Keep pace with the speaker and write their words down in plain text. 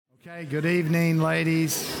Okay, good evening,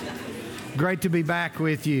 ladies. Great to be back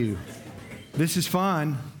with you. This is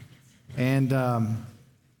fun, and I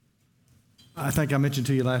think I mentioned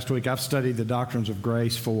to you last week, I've studied the doctrines of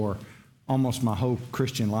grace for almost my whole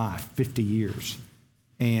Christian life, 50 years.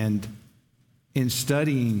 And in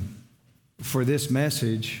studying for this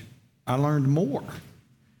message, I learned more.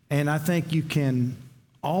 And I think you can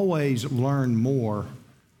always learn more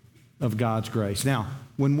of God's grace. Now,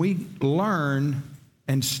 when we learn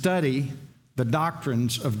and study the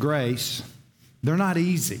doctrines of grace, they're not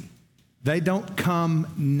easy. They don't come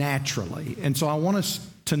naturally. And so I want us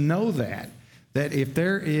to know that if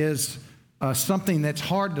there is something that's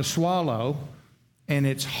hard to swallow and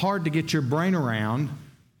it's hard to get your brain around,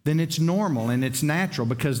 then it's normal and it's natural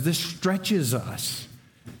because this stretches us.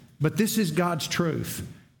 But this is God's truth,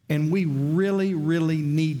 and we really, really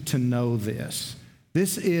need to know this.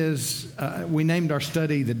 This is, we named our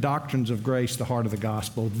study, The Doctrines of Grace, the Heart of the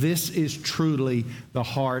Gospel. This is truly the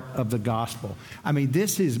heart of the gospel. I mean,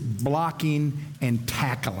 this is blocking and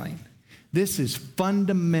tackling. This is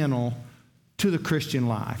fundamental to the Christian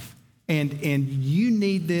life. And you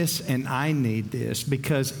need this and I need this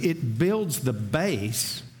because it builds the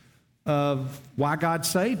base of why God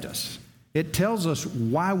saved us. It tells us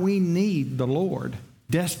why we need the Lord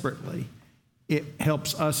desperately. It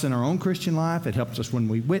helps us in our own Christian life. It helps us when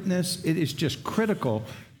we witness. It is just critical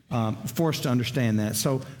for us to understand that.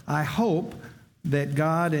 So I hope that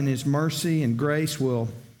God in His mercy and grace will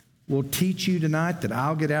teach you tonight, that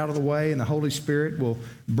I'll get out of the way and the Holy Spirit will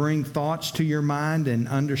bring thoughts to your mind and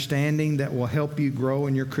understanding that will help you grow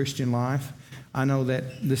in your Christian life. I know that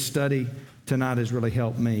this study tonight has really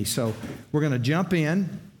helped me. So we're going to jump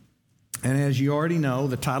in. And as you already know,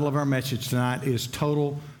 the title of our message tonight is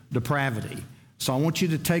Total Depravity. So I want you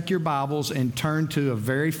to take your Bibles and turn to a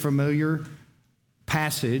very familiar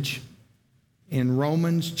passage in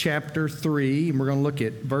Romans chapter 3. And we're going to look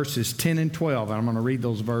at verses 10 and 12. And I'm going to read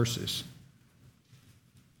those verses.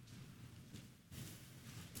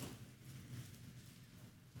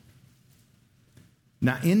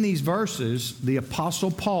 Now, in these verses, the Apostle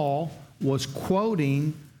Paul was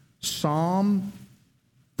quoting Psalm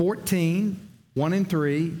 14, 1 and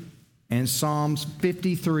 3, and Psalms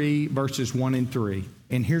 53, verses 1 and 3.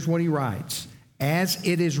 And here's what he writes. As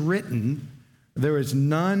it is written, there is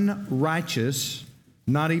none righteous,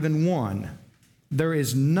 not even one. There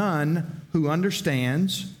is none who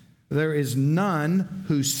understands. There is none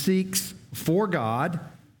who seeks for God.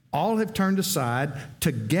 All have turned aside.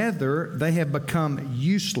 Together they have become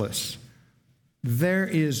useless. There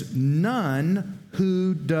is none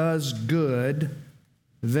who does good.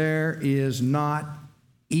 There is not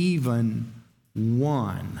even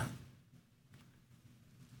one.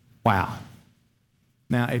 Wow.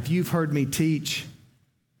 Now, if you've heard me teach,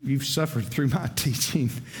 you've suffered through my teaching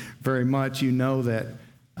very much. You know that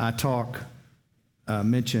I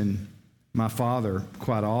mention my father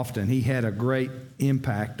quite often. He had a great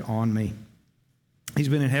impact on me. He's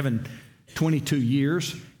been in heaven 22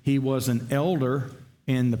 years. He was an elder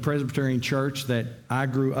in the Presbyterian church that I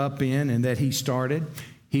grew up in and that he started.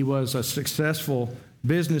 He was a successful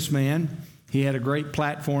businessman. He had a great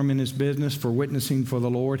platform in his business for witnessing for the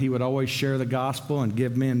Lord. He would always share the gospel and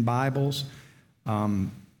give men Bibles.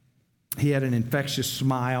 He had an infectious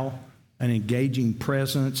smile, an engaging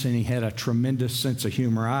presence, and he had a tremendous sense of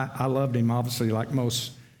humor. I loved him, obviously, like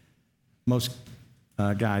most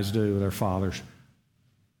guys do with their fathers.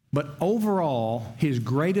 But overall, his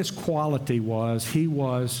greatest quality was he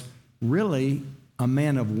was really a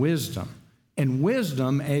man of wisdom. And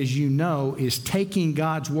wisdom, as you know, is taking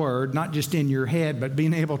God's word, not just in your head, but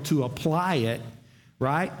being able to apply it,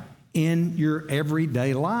 right, in your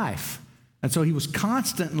everyday life. And so he was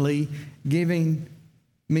constantly giving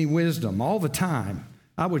me wisdom all the time.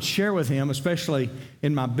 I would share with him, especially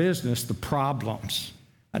in my business, the problems.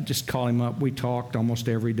 I'd just call him up. We talked almost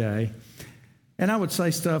every day. And I would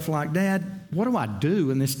say stuff like, Dad, what do I do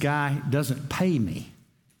when this guy doesn't pay me?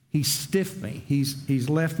 He's stiffed me. He's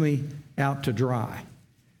left me out to dry.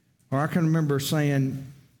 Or I can remember saying,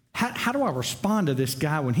 how do I respond to this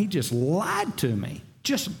guy when he just lied to me?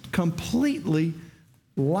 Just completely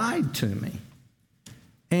lied to me.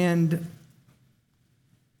 And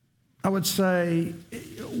I would say,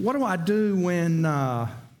 what do I do when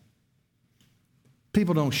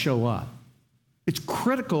people don't show up? It's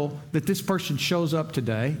critical that this person shows up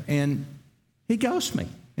today and he ghosts me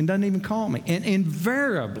and doesn't even call me. And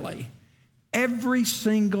invariably, every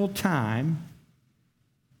single time,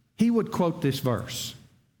 he would quote this verse,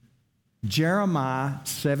 Jeremiah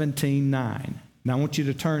 17:9. Now I want you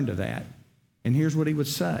to turn to that. And here's what he would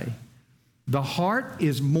say. The heart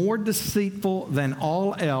is more deceitful than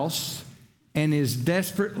all else and is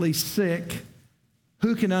desperately sick.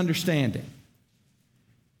 Who can understand it?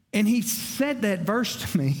 And he said that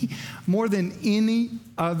verse to me more than any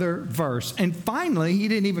other verse. And finally, he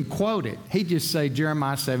didn't even quote it. He just said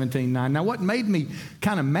Jeremiah 17:9. Now, what made me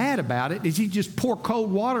kind of mad about it is he just poured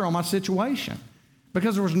cold water on my situation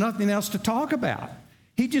because there was nothing else to talk about.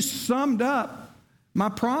 He just summed up my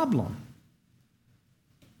problem.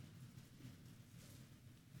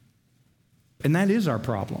 And that is our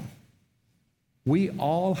problem. We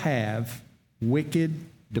all have wicked,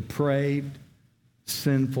 depraved,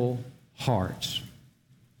 sinful hearts.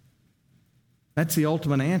 That's the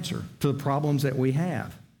ultimate answer to the problems that we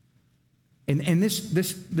have. And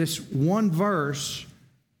this one verse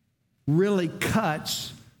really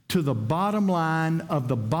cuts to the bottom line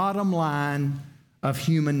of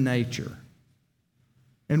human nature.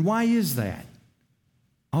 And why is that?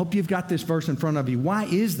 I hope you've got this verse in front of you. Why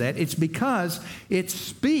is that? It's because it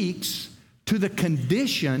speaks to the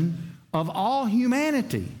condition of all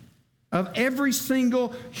humanity, of every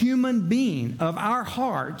single human being, of our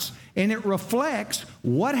hearts, and it reflects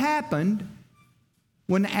what happened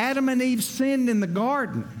when Adam and Eve sinned in the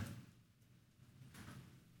garden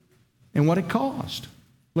and what it caused.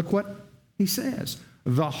 Look what he says.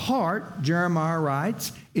 The heart, Jeremiah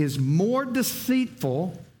writes, is more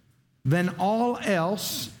deceitful than all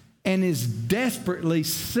else and is desperately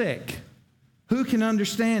sick. Who can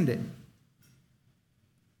understand it?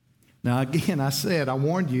 Now, again, I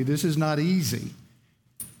warned you, this is not easy,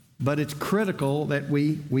 but it's critical that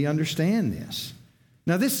we understand this.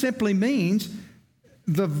 Now, this simply means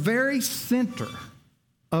the very center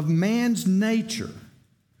of man's nature,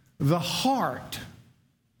 the heart,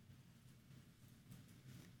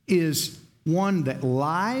 is one that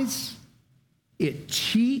lies, it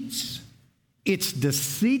cheats, it's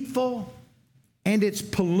deceitful, and it's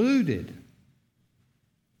polluted.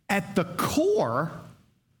 At the core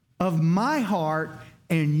of my heart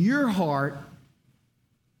and your heart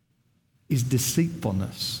is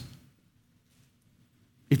deceitfulness.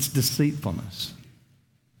 It's deceitfulness.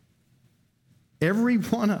 Every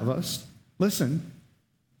one of us, listen,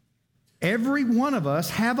 every one of us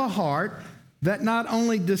have a heart that not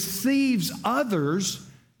only deceives others,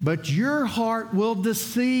 but your heart will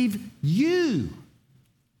deceive you.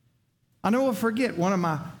 I never forget, one of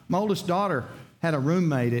my oldest daughter had a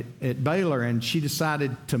roommate at Baylor, and she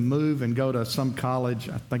decided to move and go to some college.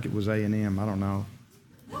 I think it was A&M, I don't know.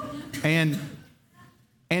 And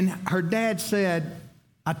her dad said,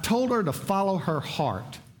 I told her to follow her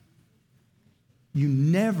heart. You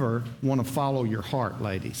never want to follow your heart,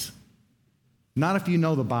 ladies. Not if you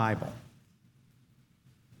know the Bible.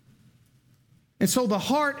 And so the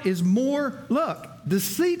heart is more,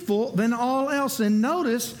 deceitful than all else. And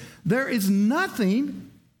notice, there is nothing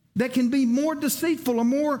that can be more deceitful or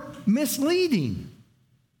more misleading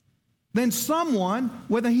than someone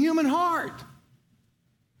with a human heart.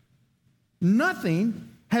 Nothing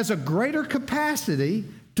has a greater capacity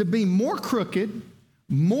to be more crooked,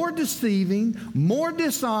 more deceiving, more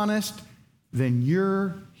dishonest than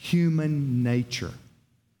your human nature.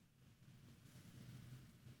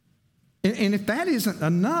 And if that isn't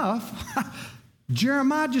enough,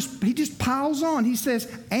 Jeremiah just piles on. He says,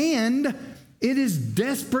 and it is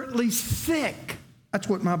desperately sick. That's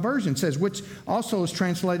what my version says, which also is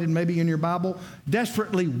translated maybe in your Bible,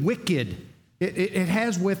 desperately wicked. It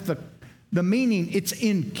has with the meaning, it's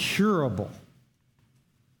incurable.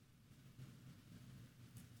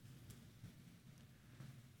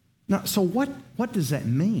 Now, so what does that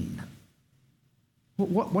mean?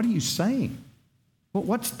 What are you saying?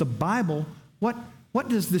 What's the Bible? What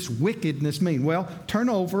does this wickedness mean? Well, turn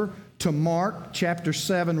over to Mark chapter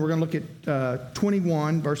 7. We're going to look at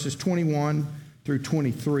 21, verses 21 through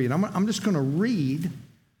 23. And I'm just going to read.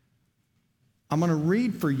 I'm going to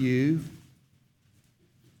read for you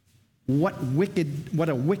what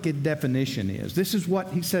a wicked definition is. This is what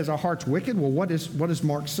he says, our heart's wicked. Well, what does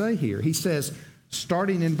Mark say here? He says,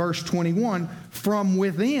 starting in verse 21, from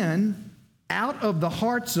within, out of the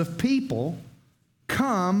hearts of people,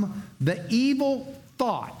 come the evil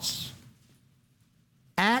thoughts,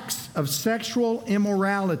 acts of sexual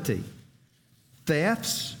immorality,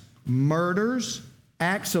 thefts, murders,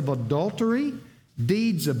 acts of adultery,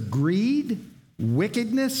 deeds of greed,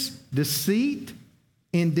 wickedness, deceit,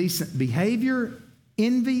 indecent behavior,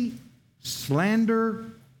 envy, slander,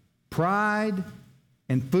 pride,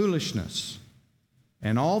 and foolishness.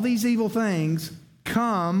 And all these evil things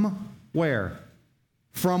come where?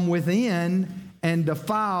 From within, and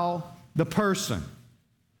defile the person.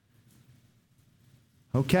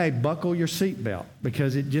 Okay, buckle your seatbelt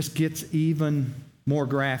because it just gets even more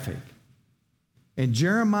graphic. And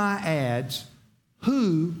Jeremiah adds,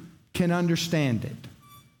 who can understand it?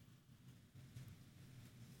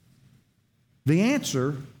 The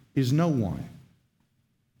answer is no one.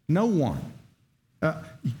 No one.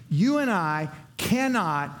 You and I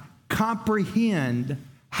cannot comprehend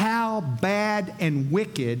how bad and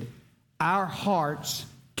wicked our hearts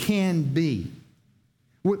can be.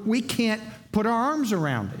 We can't put our arms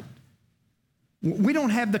around it. We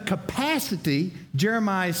don't have the capacity,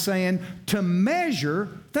 Jeremiah is saying, to measure,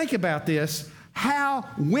 think about this, how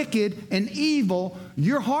wicked and evil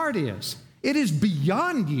your heart is. It is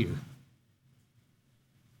beyond you.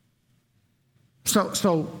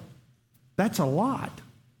 So that's a lot.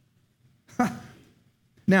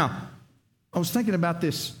 Now, I was thinking about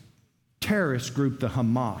this terrorist group, the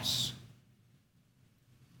Hamas.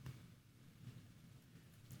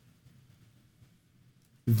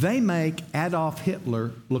 They make Adolf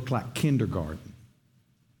Hitler look like kindergarten.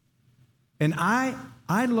 And I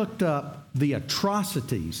looked up the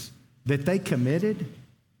atrocities that they committed,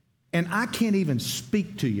 and I can't even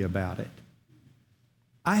speak to you about it.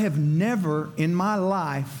 I have never in my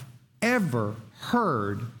life ever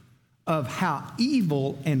heard of how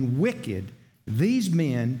evil and wicked these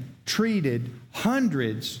men treated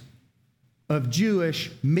hundreds of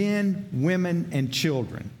Jewish men, women, and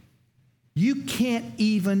children. You can't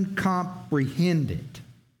even comprehend it.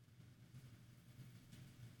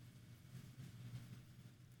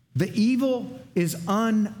 The evil is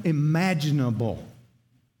unimaginable.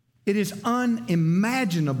 It is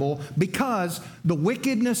unimaginable because the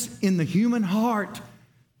wickedness in the human heart,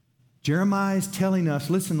 Jeremiah is telling us,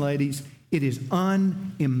 listen, ladies, it is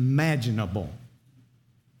unimaginable.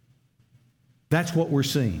 That's what we're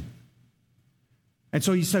seeing. And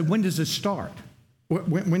so you say, when does this start?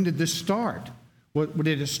 When did this start?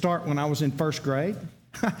 Did it start when I was in first grade?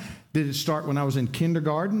 Did it start when I was in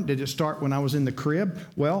kindergarten? Did it start when I was in the crib?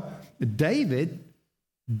 Well, David,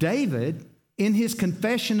 in his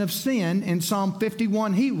confession of sin in Psalm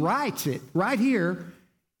 51, he writes it right here.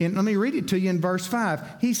 And let me read it to you in verse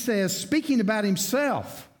 5. He says, speaking about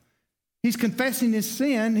himself, he's confessing his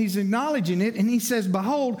sin, he's acknowledging it, and he says,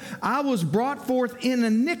 behold, I was brought forth in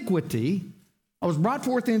iniquity, I was brought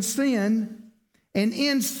forth in sin, and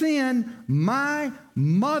in sin my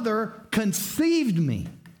mother conceived me.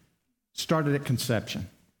 Started at conception.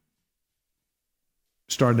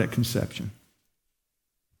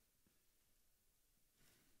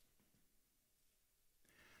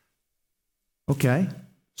 Okay,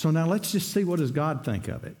 so now let's just see, what does God think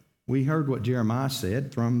of it? We heard what Jeremiah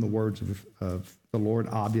said from the words of the Lord,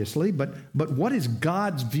 obviously, but what is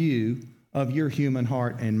God's view of your human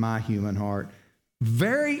heart and my human heart?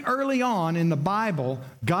 Very early on in the Bible,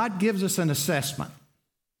 God gives us an assessment.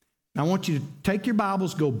 Now, I want you to take your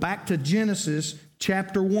Bibles, go back to Genesis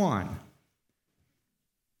chapter 1.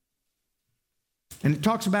 And it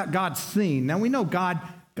talks about God seeing. Now, we know God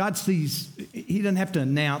sees. He doesn't have to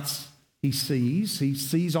announce he sees. He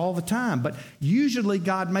sees all the time. But usually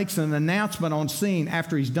God makes an announcement on seeing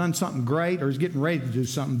after he's done something great or he's getting ready to do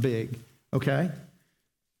something big. Okay?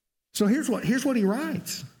 So here's what he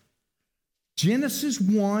writes. Genesis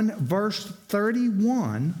 1, verse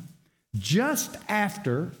 31, just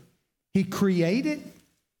after he created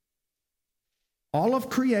all of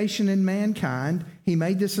creation and mankind, he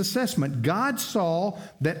made this assessment. God saw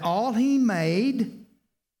that all he made,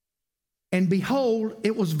 and behold,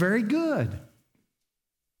 it was very good.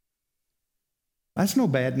 That's no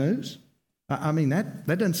bad news. I mean, that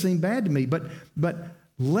doesn't seem bad to me. But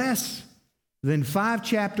less than 5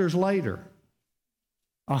 chapters later,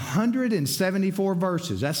 174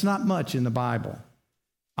 verses, that's not much in the Bible.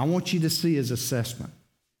 I want you to see his assessment.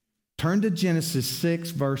 Turn to Genesis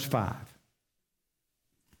 6, verse 5.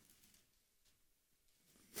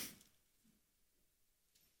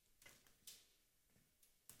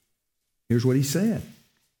 Here's what he said.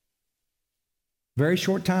 Very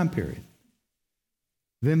short time period.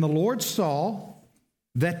 Then the Lord saw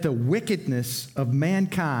that the wickedness of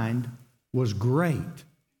mankind was great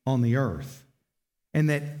on the earth, and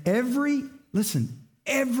that every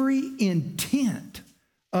intent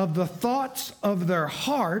of the thoughts of their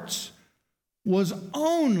hearts was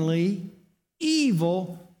only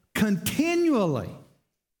evil continually,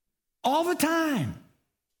 all the time.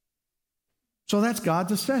 So that's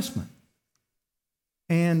God's assessment.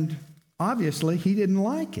 And obviously, he didn't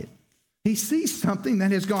like it. He sees something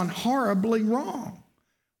that has gone horribly wrong.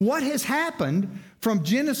 What has happened from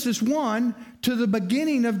Genesis 1 to the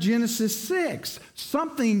beginning of Genesis 6?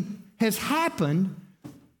 Something has happened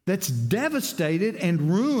that's devastated and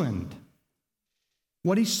ruined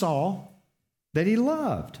what he saw that he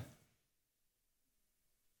loved.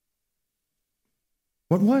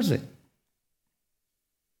 What was it?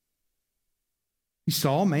 He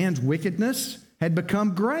saw man's wickedness had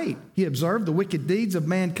become great. He observed the wicked deeds of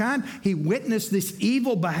mankind. He witnessed this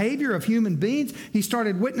evil behavior of human beings. He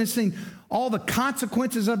started witnessing all the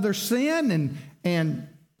consequences of their sin and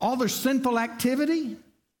all their sinful activity.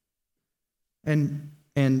 And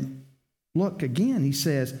look again, he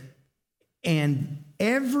says, and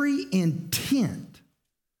every intent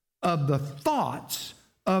of the thoughts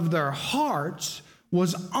of their hearts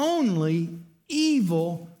was only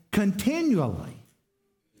evil continually.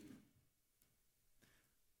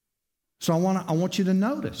 So I want you to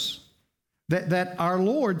notice that our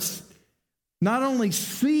Lord not only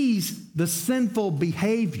sees the sinful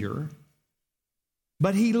behavior,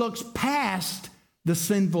 but he looks past the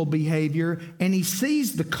sinful behavior and he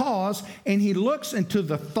sees the cause and he looks into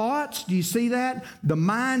the thoughts. Do you see that? The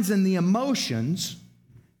minds and the emotions.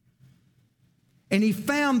 And he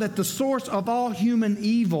found that the source of all human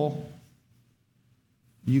evil,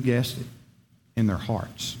 you guessed it, in their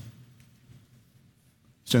hearts.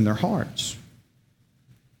 It's in their hearts.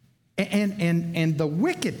 And the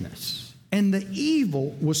wickedness and the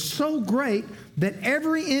evil was so great that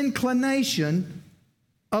every inclination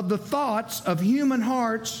of the thoughts of human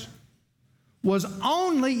hearts was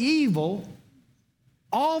only evil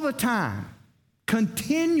all the time,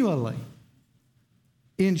 continually.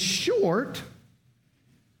 In short,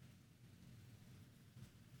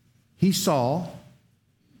 he saw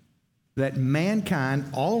that mankind,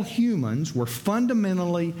 all humans, were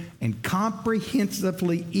fundamentally and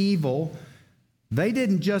comprehensively evil. They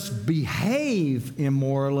didn't just behave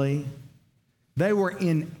immorally, they were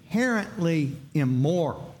inherently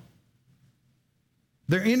immoral.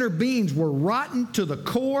 Their inner beings were rotten to the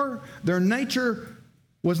core. Their nature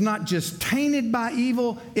was not just tainted by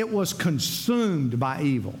evil, it was consumed by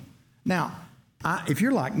evil. Now, if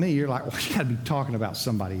you're like me, you're like, well, you got to be talking about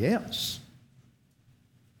somebody else.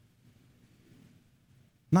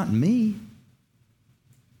 Not me.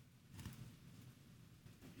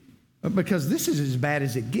 Because this is as bad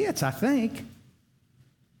as it gets, I think.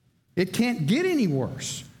 It can't get any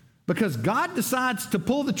worse. Because God decides to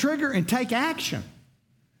pull the trigger and take action.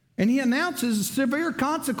 And he announces severe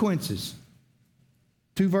consequences.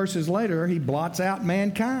 2 verses later, he blots out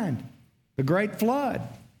mankind. The great flood.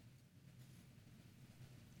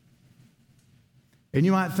 And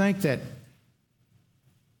you might think that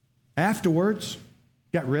afterwards,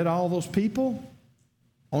 got rid of all those people,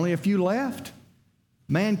 only a few left.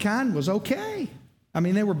 Mankind was okay. I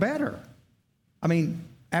mean, they were better. I mean,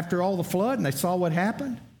 after all the flood and they saw what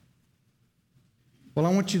happened. Well,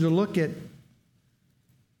 I want you to look at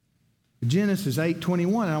Genesis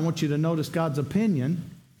 8:21, and I want you to notice God's opinion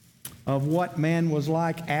of what man was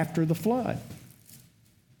like after the flood.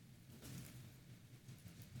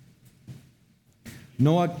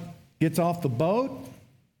 Noah gets off the boat,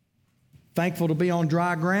 thankful to be on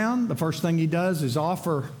dry ground. The first thing he does is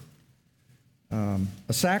offer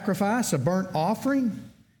a sacrifice, a burnt offering.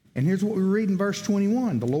 And here's what we read in verse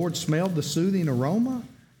 21. The Lord smelled the soothing aroma,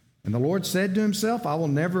 and the Lord said to himself, I will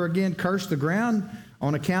never again curse the ground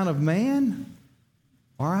on account of man.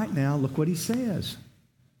 All right, now look what he says.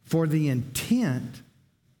 For the intent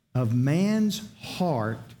of man's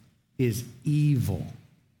heart is evil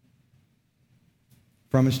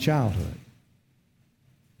from his childhood.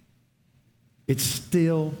 It's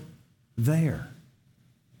still there.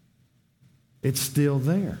 It's still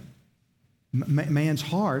there. Man's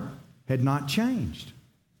heart had not changed.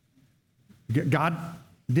 God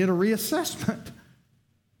did a reassessment.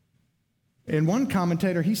 And one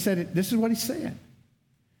commentator, he said, this is what he said.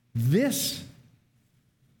 This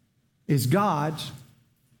is God's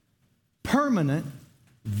permanent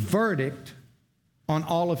verdict on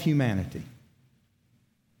all of humanity.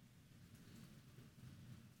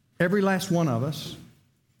 Every last one of us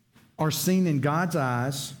are seen in God's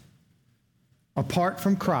eyes, apart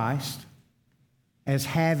from Christ, as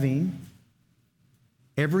having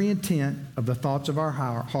every intent of the thoughts of our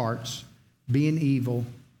hearts being evil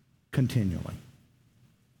continually.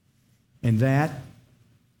 And that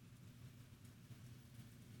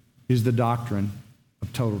is the doctrine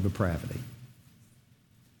of total depravity.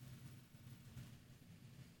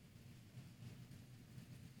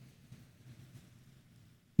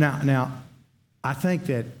 Now, I think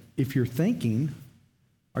that if you're thinking,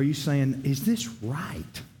 are you saying, is this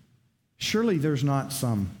right? Surely there's not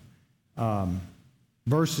some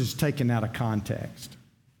verses taken out of context.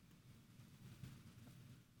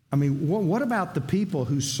 I mean, what about the people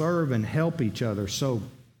who serve and help each other so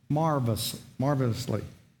marvelously?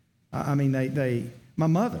 I mean, they My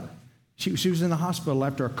mother, she was in the hospital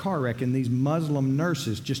after a car wreck, and these Muslim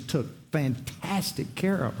nurses just took fantastic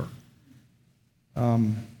care of her.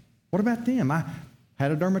 What about them? I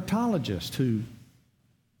had a dermatologist who,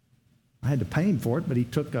 I had to pay him for it, but he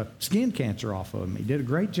took a skin cancer off of him. He did a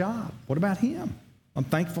great job. What about him? I'm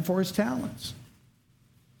thankful for his talents.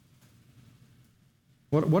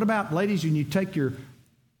 What about, ladies, when you take your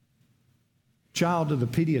child to the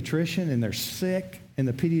pediatrician and they're sick and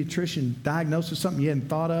the pediatrician diagnoses something you hadn't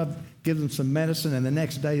thought of, gives them some medicine, and the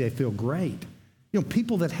next day they feel great? You know,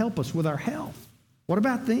 people that help us with our health. What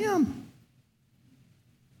about them?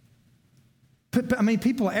 I mean,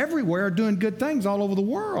 people everywhere are doing good things all over the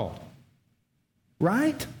world.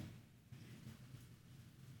 Right?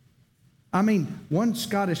 I mean, one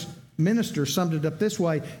Scottish minister summed it up this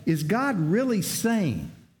way: is God really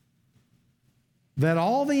saying that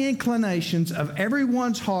all the inclinations of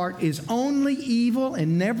everyone's heart is only evil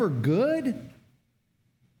and never good?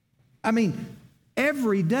 I mean,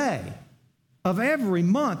 every day of every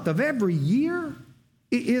month of every year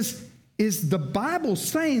is the Bible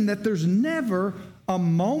saying that there's never a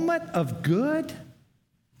moment of good?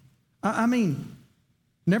 I mean,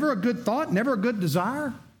 never a good thought, never a good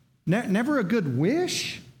desire, never a good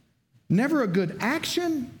wish, never a good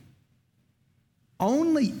action,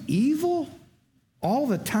 only evil all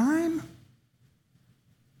the time?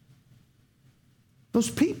 Those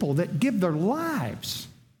people that give their lives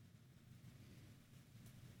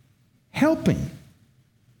helping,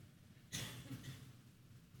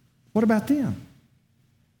 what about them?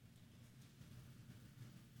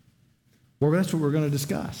 Well, that's what we're going to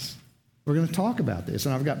discuss. We're going to talk about this,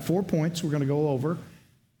 and I've got 4 points we're going to go over.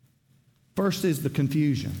 First is the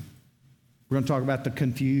confusion. We're going to talk about the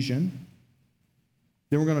confusion.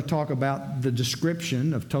 Then we're going to talk about the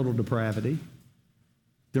description of total depravity.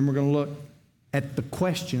 Then we're going to look at the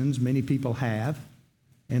questions many people have.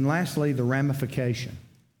 And lastly, the ramification.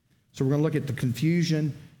 So we're going to look at the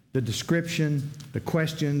confusion, the description, the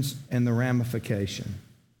questions, and the ramification.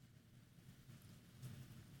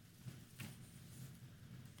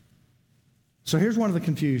 So here's one of the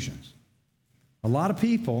confusions. A lot of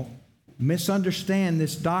people misunderstand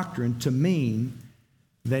this doctrine to mean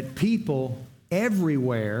that people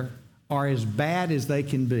everywhere are as bad as they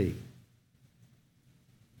can be.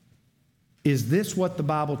 Is this what the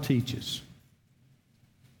Bible teaches?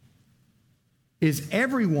 Is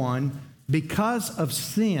everyone, because of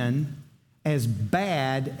sin, as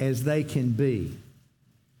bad as they can be?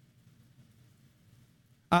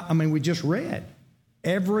 I mean, we just read,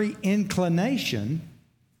 every inclination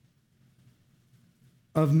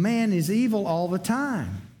of man is evil all the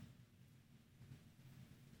time.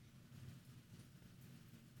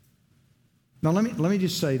 Now, let me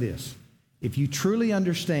just say this. If you truly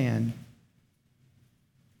understand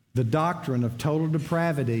the doctrine of total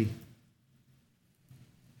depravity,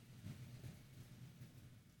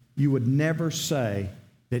 you would never say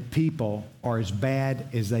that people are as bad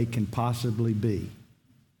as they can possibly be.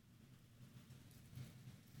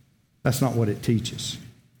 That's not what it teaches.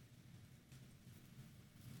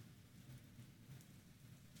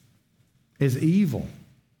 As evil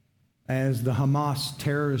as the Hamas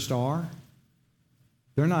terrorists are,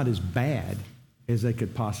 they're not as bad as they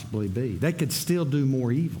could possibly be. They could still do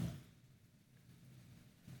more evil.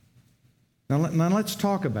 Now let's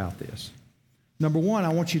talk about this. Number one, I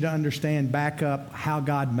want you to understand back up how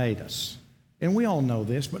God made us. And we all know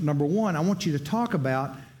this, but number one, I want you to talk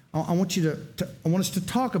about, I want us to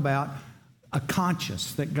talk about a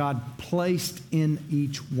conscience that God placed in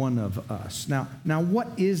each one of us. Now what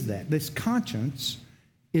is that? This conscience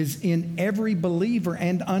is in every believer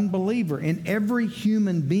and unbeliever, in every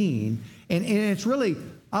human being. And it's really,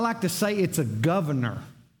 I like to say it's a governor.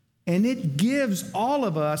 And it gives all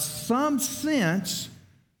of us some sense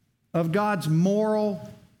of God's moral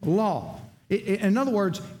law. In other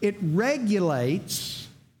words, it regulates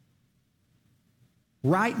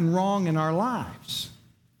right and wrong in our lives.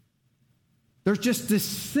 There's just this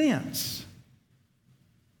sense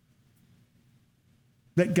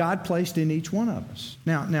that God placed in each one of us.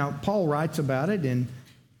 Now Paul writes about it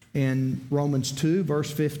in Romans 2,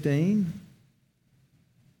 verse 15.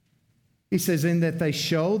 He says, in that they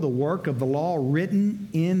show the work of the law written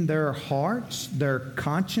in their hearts, their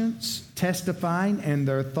conscience testifying, and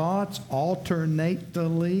their thoughts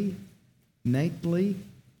alternately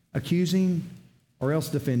accusing or else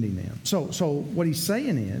defending them. So what he's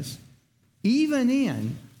saying is, even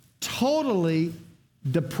in totally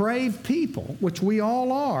depraved people, which we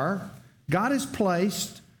all are, God has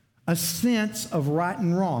placed a sense of right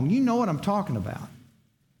and wrong. You know what I'm talking about.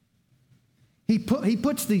 He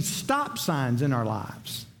puts these stop signs in our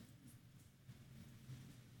lives.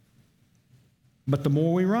 But the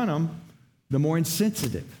more we run them, the more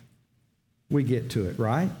insensitive we get to it,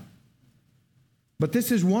 right? But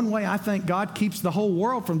this is one way I think God keeps the whole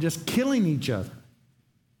world from just killing each other.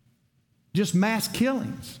 Just mass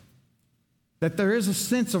killings. That there is a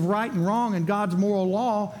sense of right and wrong and God's moral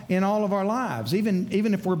law in all of our lives, even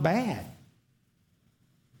if we're bad.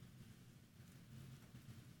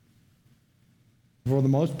 For the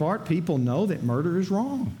most part, people know that murder is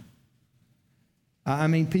wrong. I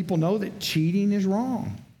mean, people know that cheating is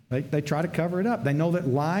wrong. They try to cover it up. They know that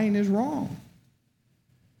lying is wrong.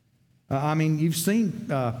 I mean, you've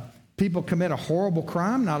seen people commit a horrible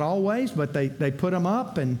crime, not always, but they put them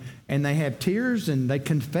up and they have tears and they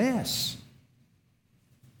confess.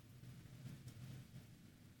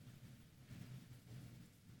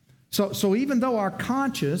 So even though our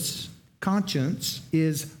conscience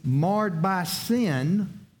is marred by sin,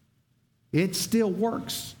 it still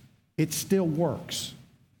works. It still works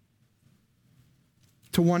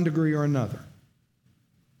to one degree or another.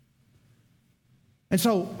 And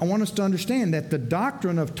so I want us to understand that the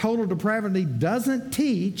doctrine of total depravity doesn't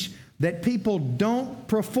teach that people don't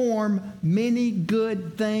perform many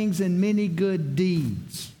good things and many good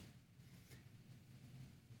deeds.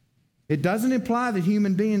 It doesn't imply that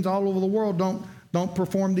human beings all over the world don't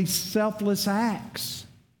perform these selfless acts,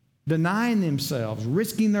 denying themselves,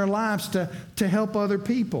 risking their lives to help other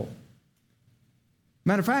people.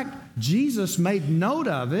 Matter of fact, Jesus made note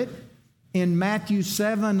of it in Matthew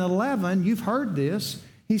 7:11. You've heard this.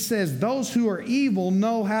 He says, those who are evil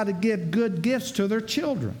know how to give good gifts to their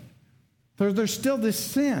children. There's still this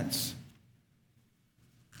sense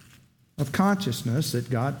of consciousness that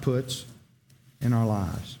God puts in our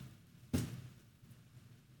lives.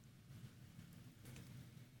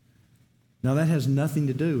 Now, that has nothing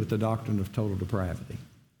to do with the doctrine of total depravity.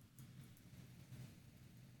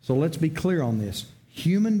 So let's be clear on this.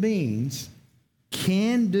 Human beings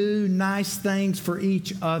can do nice things for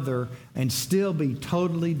each other and still be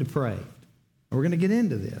totally depraved. We're going to get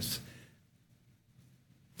into this.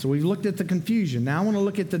 So we've looked at the confusion. Now I want to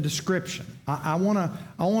look at the description. I want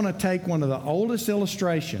to take one of the oldest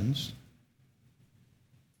illustrations,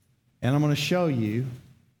 and I'm going to show you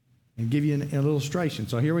and give you an illustration.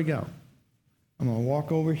 So here we go. I'm going to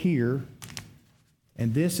walk over here,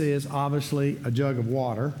 and this is obviously a jug of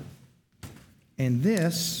water. And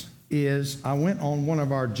this is, I went on one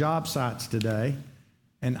of our job sites today,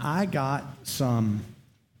 and I got some,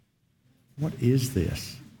 what is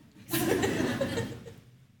this?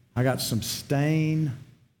 I got some stain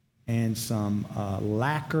and some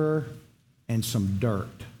lacquer and some dirt.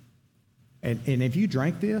 And if you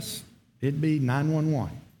drank this, it'd be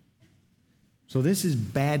 911. So this is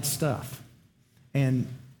bad stuff. And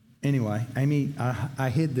anyway, Amy, I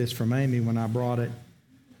hid this from Amy when I brought it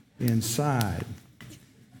inside.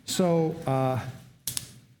 So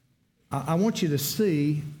I want you to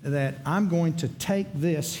see that I'm going to take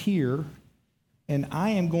this here, and I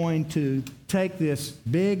am going to take this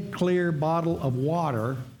big clear bottle of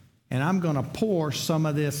water, and I'm going to pour some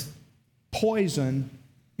of this poison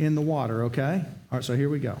in the water, okay? All right, so here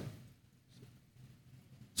we go.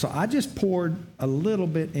 So I just poured a little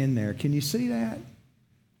bit in there. Can you see that?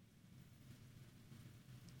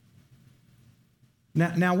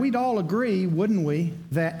 Now we'd all agree, wouldn't we,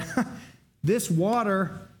 that this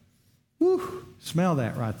water, whew, smell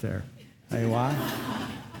that right there. Hey, why?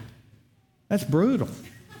 That's brutal.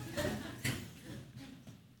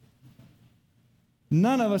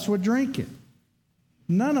 None of us would drink it.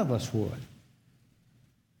 None of us would.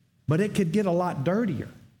 But it could get a lot dirtier.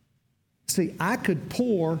 See, I could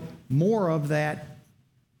pour more of that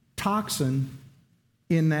toxin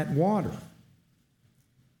in that water.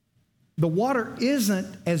 The water isn't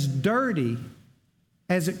as dirty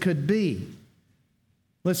as it could be.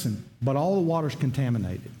 Listen, but all the water's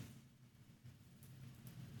contaminated.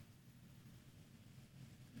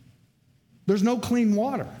 There's no clean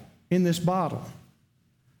water in this bottle.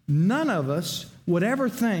 None of us would ever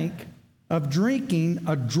think of drinking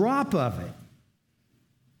a drop of it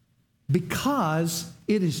because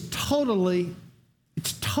it's totally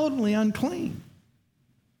unclean.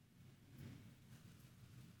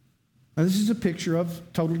 Now, this is a picture of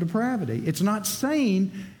total depravity. It's not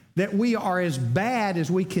saying that we are as bad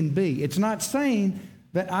as we can be. It's not saying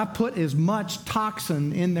that I put as much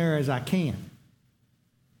toxin in there as I can.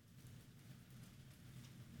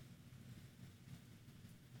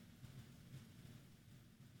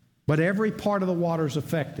 But every part of the water is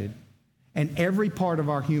affected, and every part of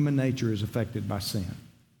our human nature is affected by sin.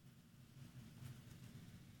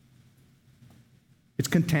 It's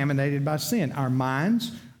contaminated by sin. Our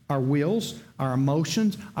minds, our wills, our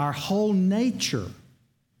emotions, our whole nature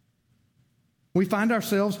We find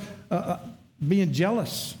ourselves being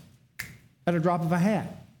jealous at a drop of a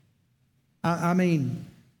hat. I mean,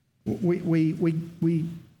 we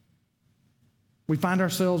find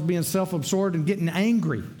ourselves being self-absorbed and getting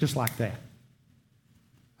angry just like that.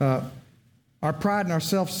 Our pride and our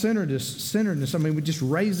self-centeredness, I mean, it just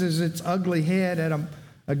raises its ugly head at,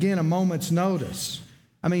 a moment's notice.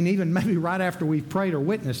 I mean, even maybe right after we've prayed or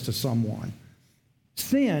witnessed to someone.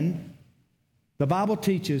 Sin, the Bible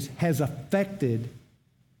teaches, has affected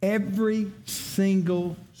every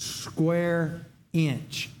single square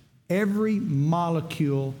inch, every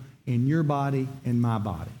molecule in your body and my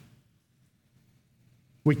body.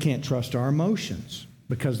 We can't trust our emotions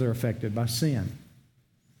because they're affected by sin.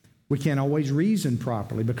 We can't always reason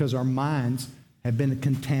properly because our minds have been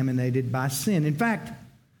contaminated by sin. In fact,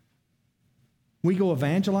 we go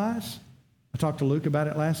evangelize. I talked to Luke about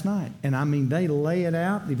it last night. And I mean, they lay it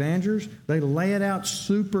out, the evangelists, they lay it out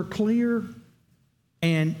super clear.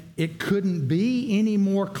 And it couldn't be any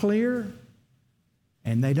more clear.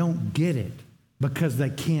 And they don't get it because they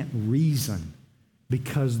can't reason.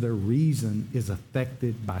 Because their reason is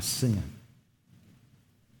affected by sin.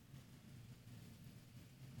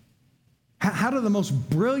 How do the most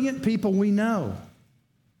brilliant people we know,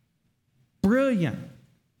 brilliant,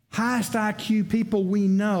 highest IQ people we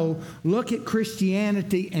know, look at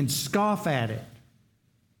Christianity and scoff at it?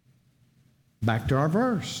 Back to our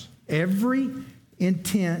verse. Every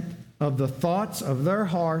intent of the thoughts of their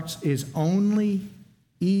hearts is only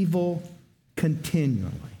evil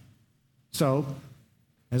continually. So,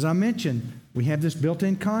 as I mentioned, we have this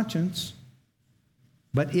built-in conscience,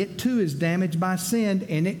 but it too is damaged by sin,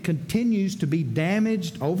 and it continues to be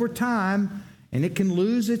damaged over time, and it can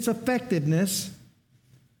lose its effectiveness.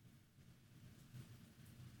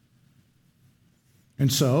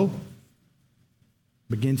 And so,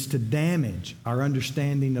 begins to damage our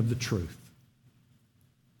understanding of the truth.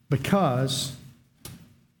 Because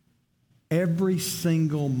every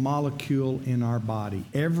single molecule in our body,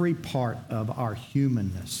 every part of our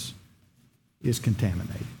humanness is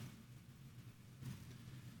contaminated.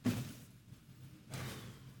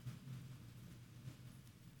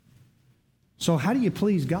 So how do you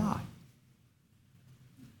please God?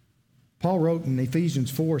 Paul wrote in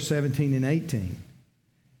Ephesians 4:17 and 18.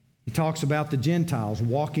 He talks about the Gentiles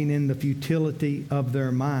walking in the futility of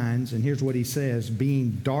their minds. And here's what he says: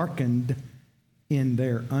 being darkened in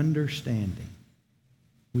their understanding.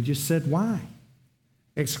 We just said why.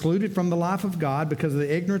 Excluded from the life of God because of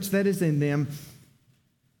the ignorance that is in them.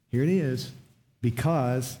 Here it is.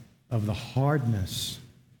 Because of the hardness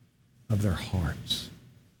of their hearts.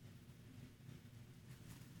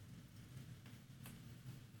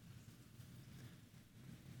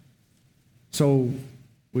 So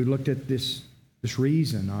we looked at this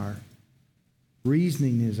reason. Our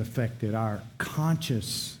reasoning is affected. Our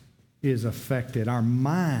conscience is affected. Our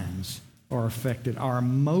minds are affected. Our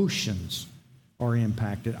emotions are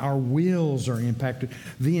impacted. Our wills are impacted.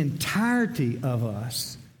 The entirety of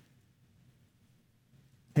us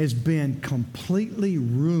has been completely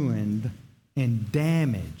ruined and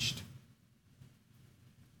damaged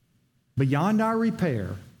beyond our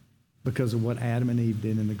repair because of what Adam and Eve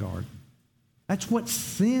did in the garden. That's what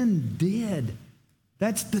sin did.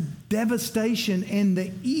 That's the devastation and the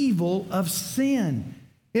evil of sin.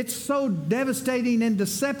 It's so devastating and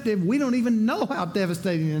deceptive, we don't even know how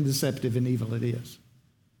devastating and deceptive and evil it is.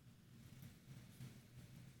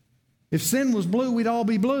 If sin was blue, we'd all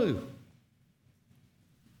be blue.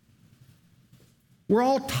 We're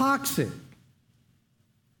all toxic.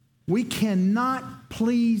 We cannot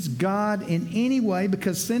please God in any way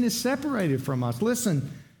because sin is separated from us. Listen,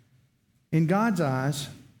 in God's eyes,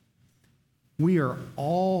 we are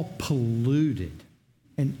all polluted.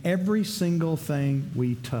 And every single thing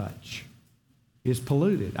we touch is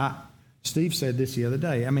polluted. Steve said this the other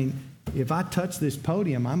day. I mean, if I touch this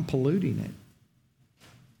podium, I'm polluting it.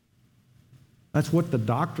 That's what the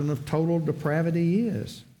doctrine of total depravity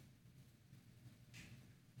is.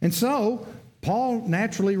 And so, Paul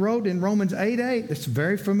naturally wrote in Romans 8:8, it's a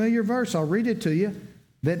very familiar verse, I'll read it to you,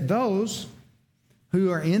 that those who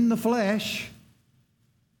are in the flesh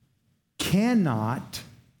cannot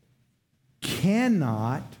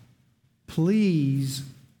please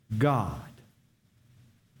God.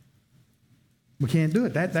 We can't do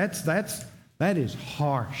it. That is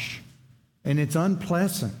harsh and it's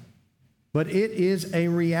unpleasant. But it is a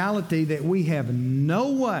reality that we have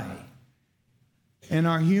no way in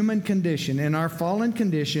our human condition, in our fallen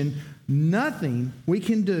condition, nothing we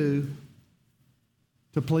can do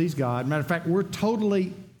to please God. Matter of fact, we're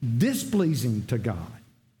totally displeasing to God.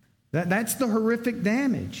 That's the horrific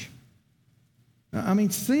damage. I mean,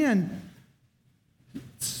 sin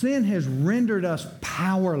sin has rendered us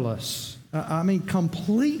powerless.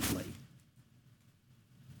 Completely.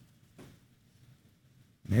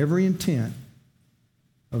 And every intent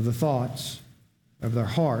of the thoughts of their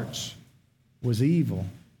hearts was evil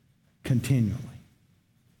continually.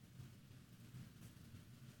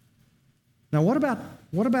 Now, what about,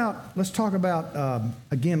 let's talk about,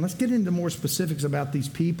 again, let's get into more specifics about these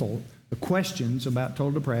people, the questions about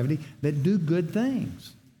total depravity that do good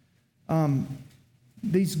things.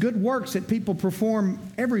 These good works that people perform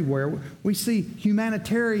everywhere. We see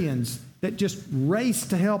humanitarians that just race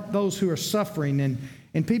to help those who are suffering,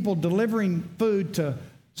 and people delivering food to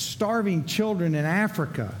starving children in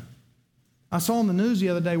Africa. I saw on the news the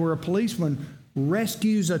other day where a policeman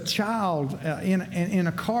rescues a child in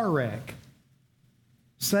a car wreck,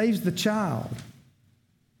 saves the child.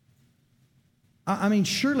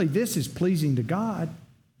 Surely this is pleasing to God,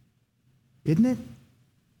 isn't it?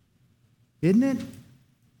 Isn't it?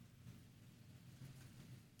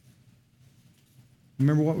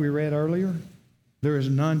 Remember what we read earlier? There is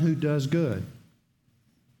none who does good,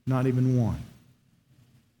 not even one.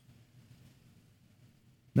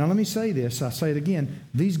 Now let me say this, I say it again.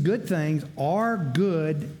 These good things are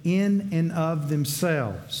good in and of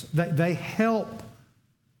themselves. They help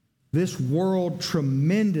this world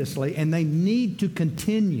tremendously, and they need to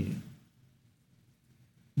continue.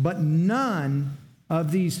 But none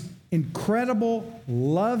of these incredible,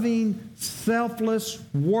 loving, selfless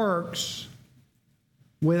works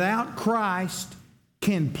without Christ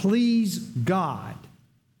can please God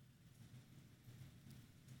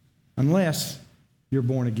unless you're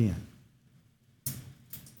born again,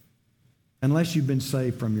 unless you've been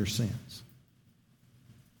saved from your sins,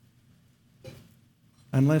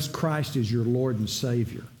 unless Christ is your Lord and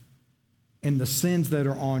Savior, and the sins that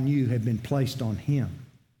are on you have been placed on Him.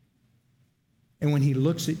 And when He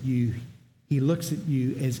looks at you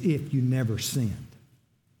as if you never sinned.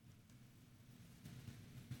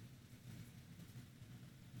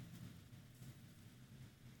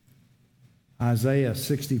 Isaiah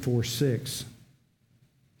 64:6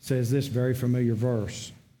 says this very familiar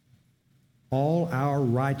verse. All our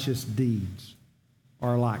righteous deeds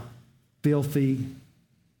are like filthy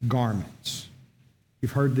garments.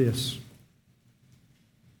 You've heard this.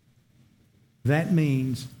 That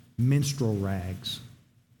means menstrual rags.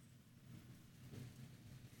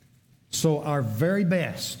 So our very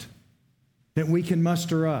best that we can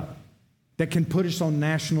muster up, that can put us on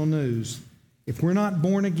national news, if we're not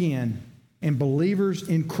born again and believers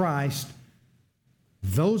in Christ,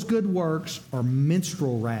 those good works are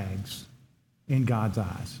menstrual rags in God's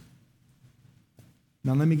eyes.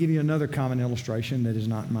 Now let me give you another common illustration that is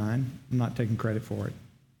not mine. I'm not taking credit for it.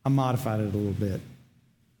 I modified it a little bit.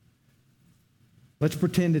 Let's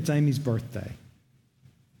pretend it's Amy's birthday.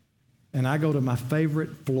 And I go to my favorite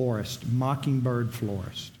florist, Mockingbird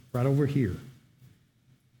Florist, right over here.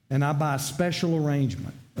 And I buy a special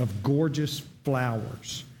arrangement of gorgeous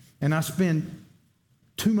flowers. And I spend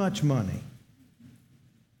too much money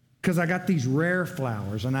because I got these rare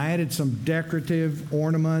flowers, and I added some decorative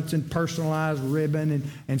ornaments and personalized ribbon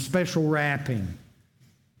and special wrapping.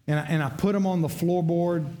 And I put them on the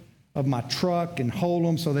floorboard of my truck and hold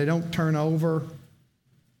them so they don't turn over.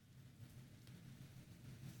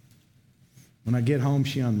 When I get home,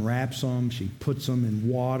 she unwraps them, she puts them in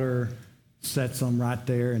water, sets them right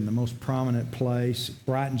there in the most prominent place,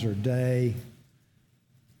 brightens her day.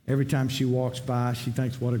 Every time she walks by, she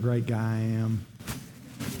thinks, what a great guy I am.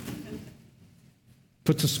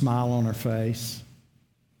 Puts a smile on her face.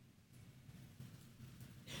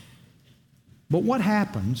 But what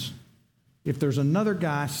happens if there's another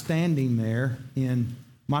guy standing there in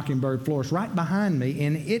Mockingbird Florist right behind me,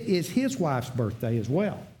 and it is his wife's birthday as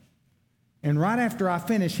well? And right after I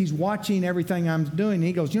finish, he's watching everything I'm doing, and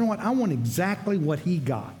he goes, you know what? I want exactly what he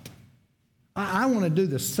got. I want to do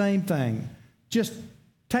the same thing. Just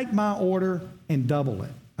take my order and double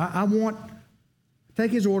it.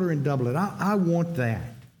 Take his order and double it. I want that.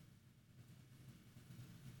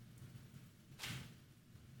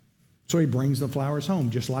 So he brings the flowers home,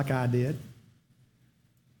 just like I did.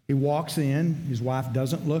 He walks in. His wife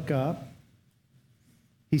doesn't look up.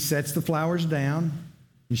 He sets the flowers down,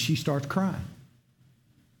 and she starts crying.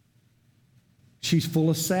 She's full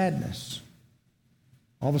of sadness.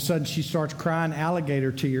 All of a sudden, she starts crying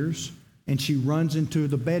alligator tears, and she runs into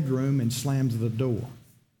the bedroom and slams the door.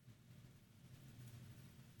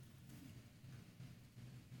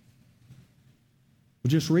 Well,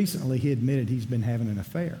 just recently, he admitted he's been having an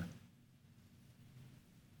affair.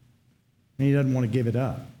 And he doesn't want to give it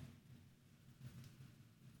up.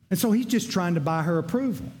 And so he's just trying to buy her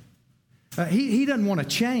approval. He doesn't want to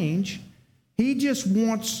change. He just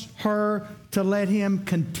wants her to let him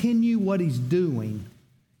continue what he's doing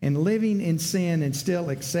and living in sin and still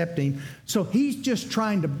accepting. So he's just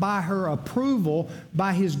trying to buy her approval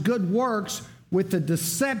by his good works with the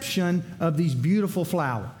deception of these beautiful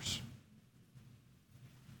flowers.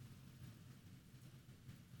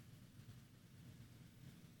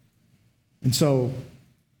 And so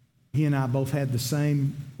he and I both had the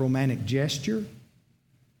same romantic gesture.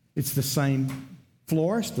 It's the same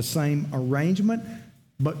florist, the same arrangement,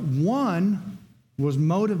 but one was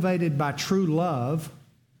motivated by true love,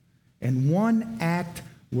 and one act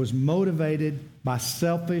was motivated by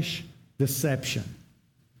selfish deception.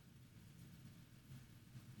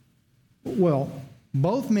 Well,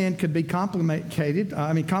 both men could be complimented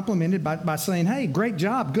by saying, hey, great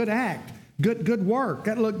job, good act, good work,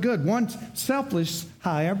 that looked good. One's selfless,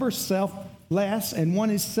 however, selfless, and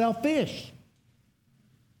one is selfish.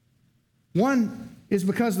 One is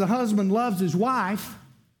because the husband loves his wife,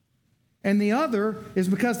 and the other is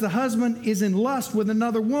because the husband is in lust with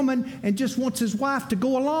another woman and just wants his wife to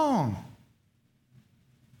go along.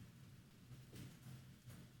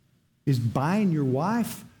 Is buying your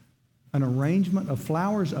wife an arrangement of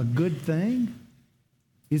flowers a good thing?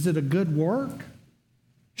 Is it a good work?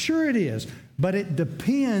 Sure it is, but it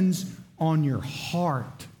depends on your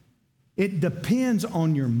heart. It depends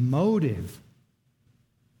on your motive.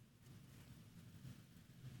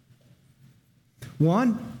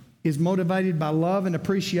 One is motivated by love and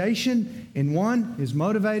appreciation, and one is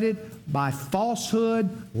motivated by falsehood,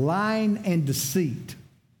 lying, and deceit.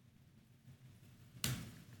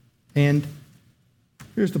 And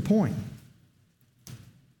here's the point.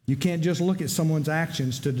 You can't just look at someone's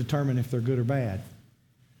actions to determine if they're good or bad.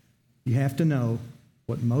 You have to know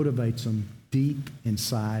what motivates them deep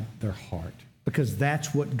inside their heart, because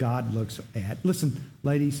that's what God looks at. Listen,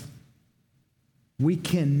 ladies, we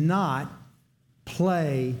cannot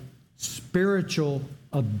play spiritual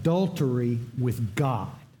adultery with God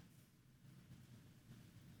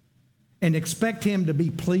and expect him to be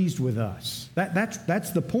pleased with us. That's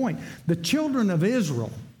the point. The children of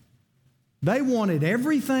Israel, they wanted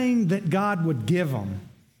everything that God would give them,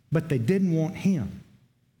 but they didn't want him.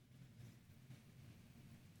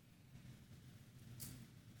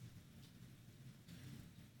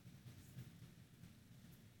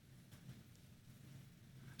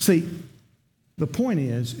 See, the point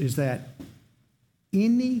is that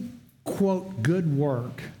any, quote, good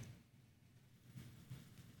work,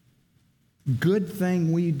 good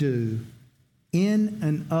thing we do in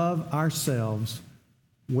and of ourselves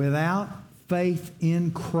without faith in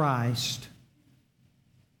Christ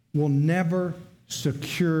will never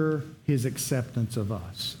secure his acceptance of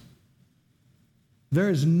us. There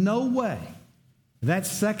is no way that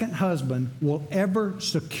second husband will ever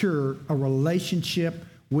secure a relationship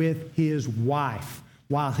with his wife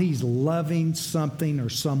while he's loving something or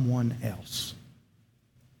someone else.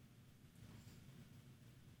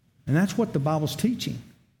 And that's what the Bible's teaching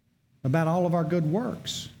about all of our good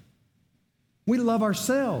works. We love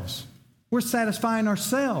ourselves. We're satisfying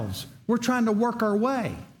ourselves. We're trying to work our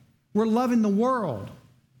way. We're loving the world,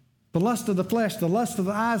 the lust of the flesh, the lust of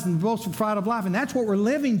the eyes, and the boastful pride of life. And that's what we're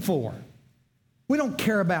living for. We don't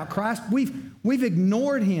care about Christ. We've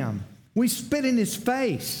ignored him. We spit in his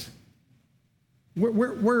face.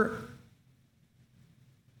 We're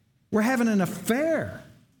having an affair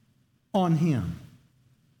on him.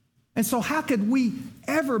 And so how could we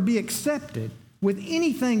ever be accepted with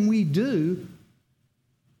anything we do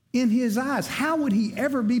in his eyes? How would he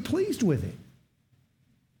ever be pleased with it?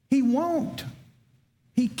 He won't.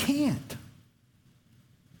 He can't.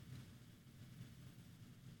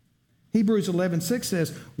 Hebrews 11:6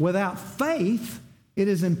 says, without faith, it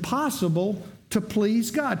is impossible to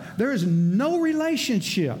please God. There is no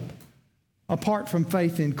relationship apart from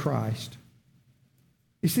faith in Christ.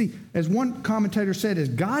 You see, as one commentator said, as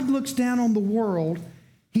God looks down on the world,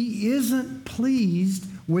 he isn't pleased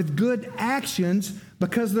with good actions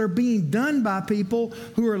because they're being done by people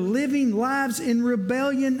who are living lives in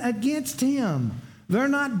rebellion against him. They're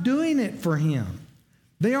not doing it for him.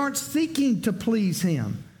 They aren't seeking to please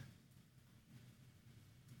him.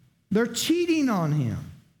 They're cheating on him.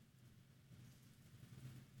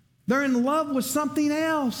 They're in love with something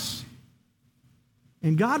else.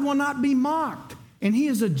 And God will not be mocked. And he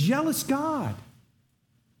is a jealous God.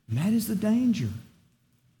 And that is the danger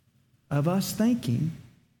of us thinking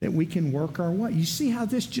that we can work our way. You see how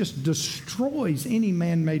this just destroys any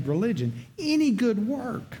man-made religion, any good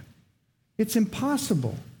work. It's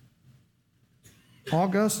impossible.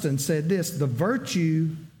 Augustine said this, the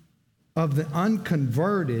virtue of the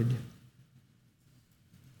unconverted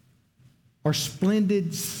are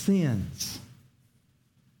splendid sins.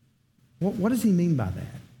 What does he mean by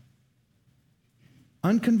that?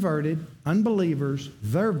 Unconverted, unbelievers,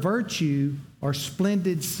 their virtue are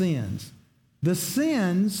splendid sins. The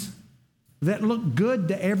sins that look good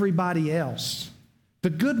to everybody else.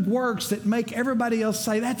 The good works that make everybody else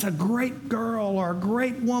say, that's a great girl or a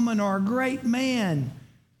great woman or a great man.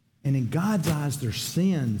 And in God's eyes, they're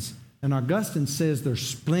sins. And Augustine says they're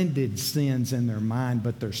splendid sins in their mind,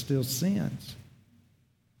 but they're still sins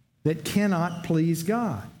that cannot please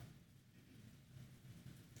God.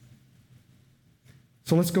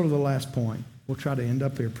 So let's go to the last point. We'll try to end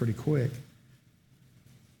up here pretty quick.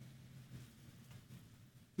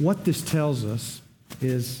 What this tells us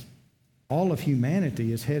is all of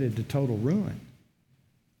humanity is headed to total ruin.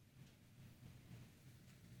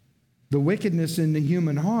 The wickedness in the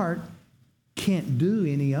human heart can't do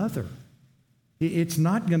any other. It's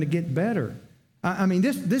not going to get better. I mean,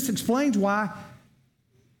 this explains why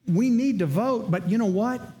we need to vote, but you know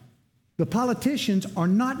what? The politicians are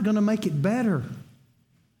not going to make it better.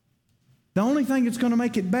 The only thing that's going to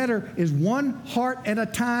make it better is one heart at a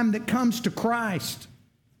time that comes to Christ.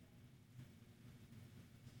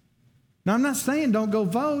 Now, I'm not saying don't go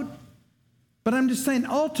vote, but I'm just saying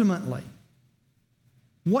ultimately,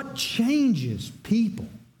 what changes people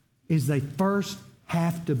is they first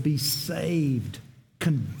have to be saved,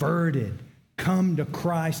 converted, come to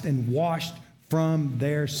Christ and washed from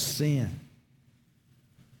their sin.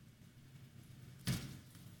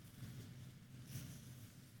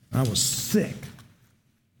 I was sick,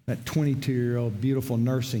 that 22-year-old beautiful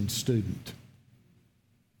nursing student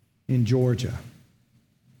in Georgia,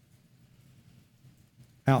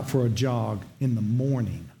 out for a jog in the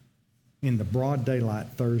morning, in the broad daylight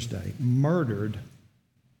Thursday,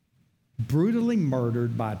 brutally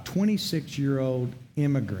murdered by a 26-year-old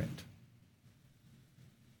immigrant.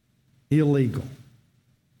 Illegal.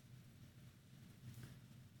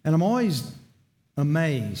 And I'm always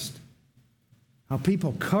amazed how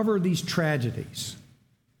people cover these tragedies,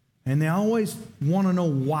 and they always want to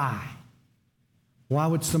know why. Why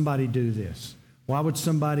would somebody do this? Why would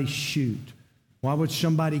somebody shoot? Why would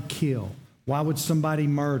somebody kill? Why would somebody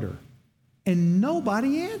murder? And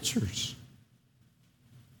nobody answers.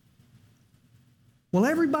 Well,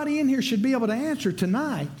 everybody in here should be able to answer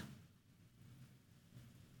tonight.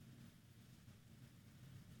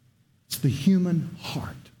 It's the human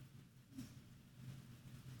heart.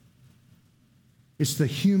 It's the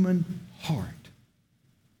human heart.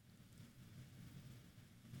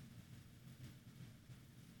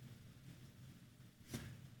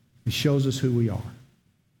 It shows us who we are.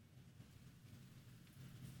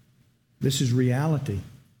 This is reality.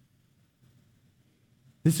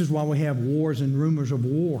 This is why we have wars and rumors of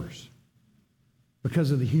wars,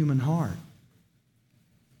 because of the human heart.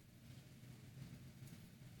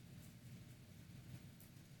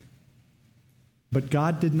 But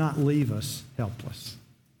God did not leave us helpless.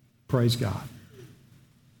 Praise God.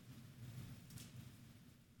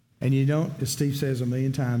 And you don't, as Steve says a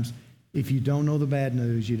million times, if you don't know the bad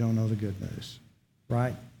news, you don't know the good news,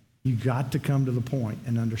 right? You got to come to the point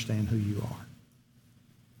and understand who you are.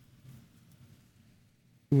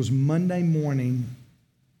 It was Monday morning,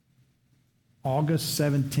 August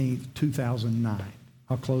 17th, 2009.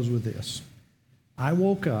 I'll close with this. I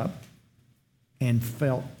woke up and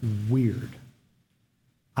felt weird.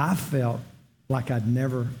 I felt like I'd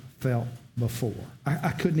never felt before.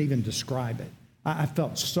 I couldn't even describe it. I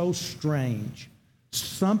felt so strange.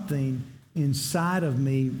 Something inside of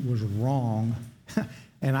me was wrong,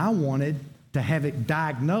 and I wanted to have it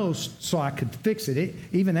diagnosed so I could fix it.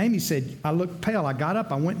 Even Amy said, I looked pale. I got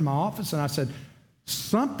up, I went in my office, and I said,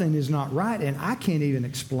 something is not right, and I can't even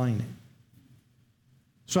explain it.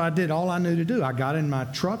 So I did all I knew to do. I got in my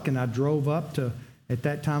truck, and I drove up to, at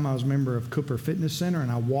that time I was a member of Cooper Fitness Center,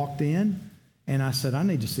 and I walked in, and I said, I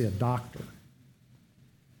need to see a doctor.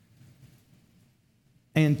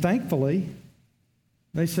 And thankfully,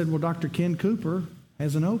 they said, well, Dr. Ken Cooper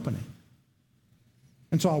has an opening.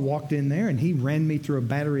 And so I walked in there, and he ran me through a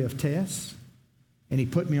battery of tests, and he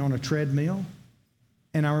put me on a treadmill.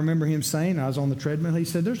 And I remember him saying, I was on the treadmill, he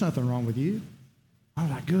said, there's nothing wrong with you. I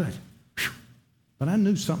was like, good. Whew. But I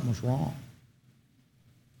knew something was wrong.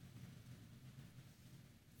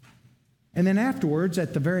 And then afterwards,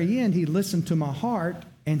 at the very end, he listened to my heart,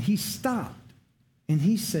 and he stopped. And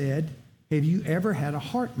he said, have you ever had a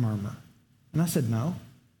heart murmur? And I said, no.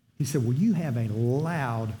 He said, well, you have a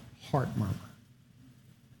loud heart murmur.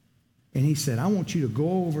 And he said, I want you to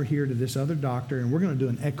go over here to this other doctor, and we're going to do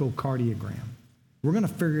an echocardiogram. We're going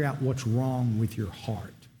to figure out what's wrong with your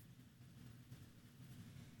heart.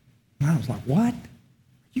 And I was like, what? Are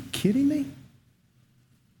you kidding me?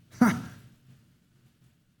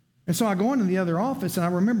 And And so I go into the other office, and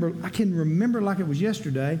I can remember like it was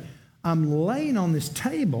yesterday. I'm laying on this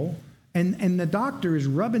table, and the doctor is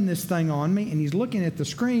rubbing this thing on me, and he's looking at the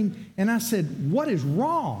screen, and I said, "What is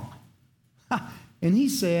wrong?" And he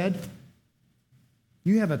said,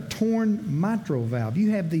 "You have a torn mitral valve.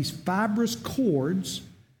 You have these fibrous cords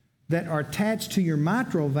that are attached to your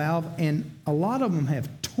mitral valve, and a lot of them have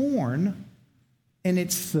torn, and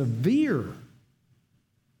it's severe."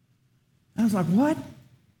 I was like, "What?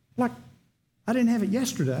 Like, I didn't have it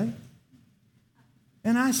yesterday."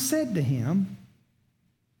 And I said to him,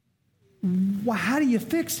 "Well, how do you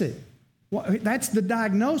fix it? Well, that's the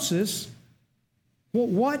diagnosis. Well,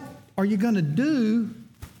 what are you going to do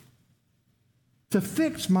to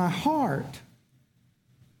fix my heart?"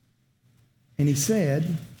 And he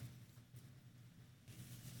said,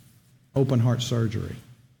 "Open heart surgery."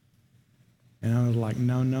 And I was like,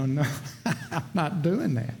 no, I'm not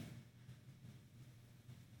doing that.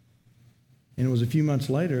 And it was a few months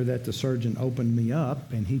later that the surgeon opened me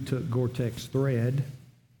up, and he took Gore-Tex thread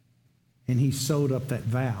and he sewed up that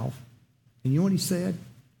valve. And you know what he said?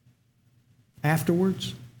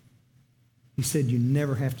 Afterwards, he said, "You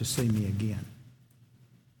never have to see me again."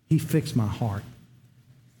 He fixed my heart.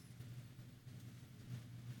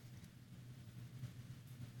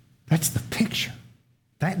 That's the picture.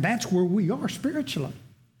 That's where we are spiritually.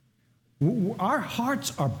 Our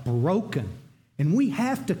hearts are broken, and we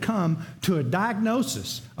have to come to a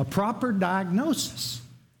diagnosis, a proper diagnosis,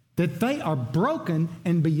 that they are broken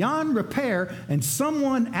and beyond repair, and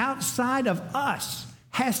someone outside of us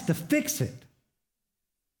has to fix it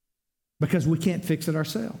because we can't fix it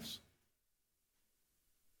ourselves.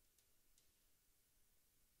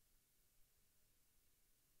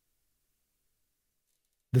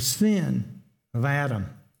 The sin of Adam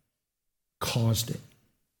caused it.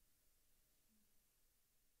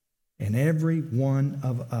 And every one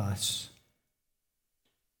of us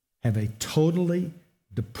have a totally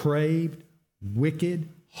depraved, wicked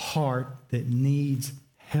heart that needs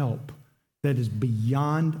help, that is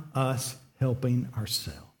beyond us helping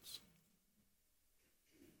ourselves.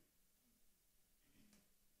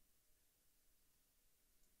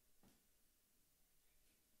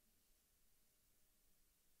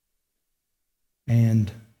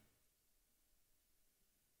 And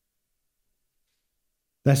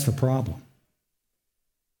that's the problem.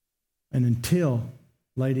 And until,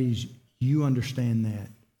 ladies, you understand that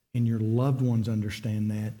and your loved ones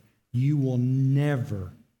understand that, you will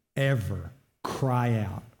never, ever cry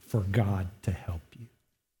out for God to help you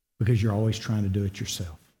because you're always trying to do it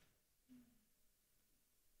yourself.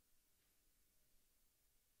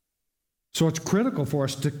 So it's critical for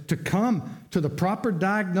us to come to the proper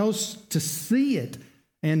diagnosis, to see it.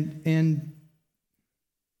 And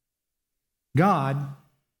God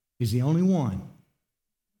is the only one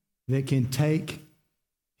that can take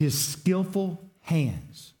his skillful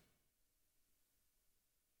hands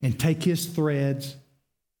and take his threads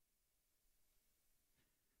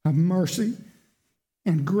of mercy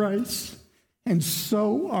and grace and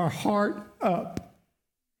sew our heart up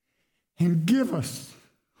and give us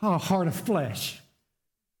a heart of flesh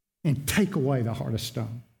and take away the heart of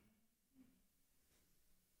stone.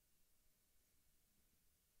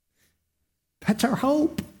 That's our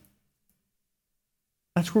hope.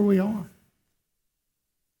 That's where we are.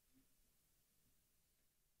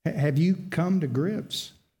 Have you come to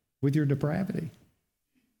grips with your depravity?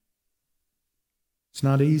 It's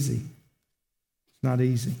not easy. It's not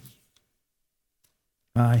easy.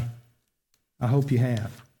 I hope you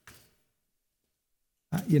have.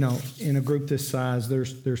 You know, in a group this size,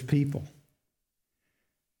 there's people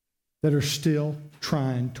that are still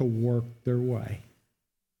trying to work their way.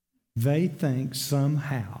 They think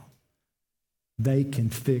somehow they can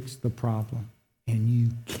fix the problem, and you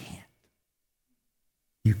can't.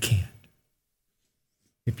 You can't.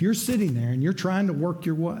 If you're sitting there and you're trying to work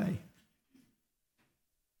your way,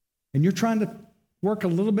 and you're trying to work a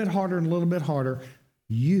little bit harder and a little bit harder,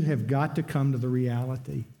 you have got to come to the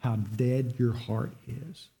reality how dead your heart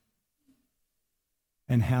is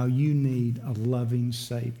and how you need a loving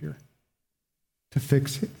Savior to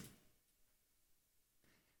fix it.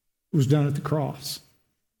 It was done at the cross.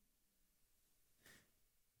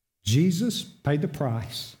 Jesus paid the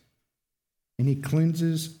price, and he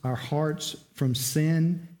cleanses our hearts from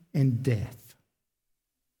sin and death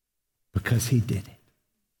because he did it,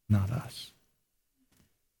 not us.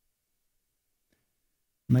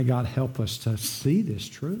 May God help us to see this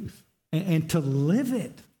truth and to live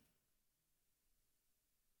it.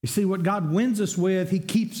 You see, what God wins us with, he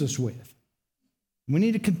keeps us with. We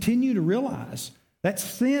need to continue to realize that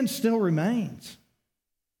sin still remains.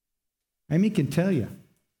 Amy can tell you,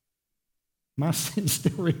 My sin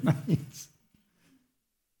still remains.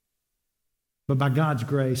 But by God's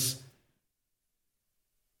grace,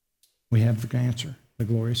 we have the answer, the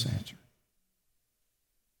glorious answer.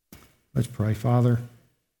 Let's pray. Father,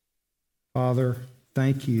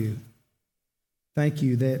 thank you. Thank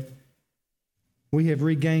you that we have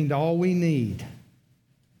regained all we need,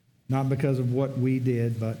 not because of what we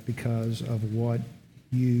did, but because of what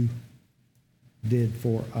you did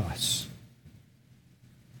for us.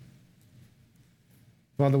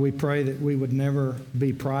 Father, we pray that we would never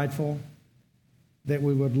be prideful, that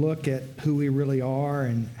we would look at who we really are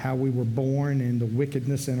and how we were born and the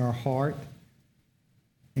wickedness in our heart,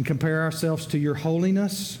 and compare ourselves to your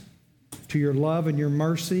holiness, to your love and your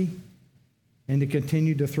mercy, and to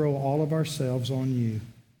continue to throw all of ourselves on you,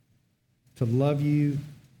 to love you,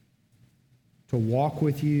 to walk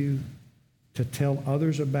with you, to tell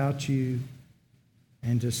others about you,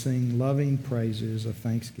 and to sing loving praises of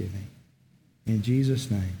thanksgiving. In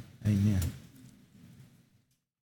Jesus' name, amen.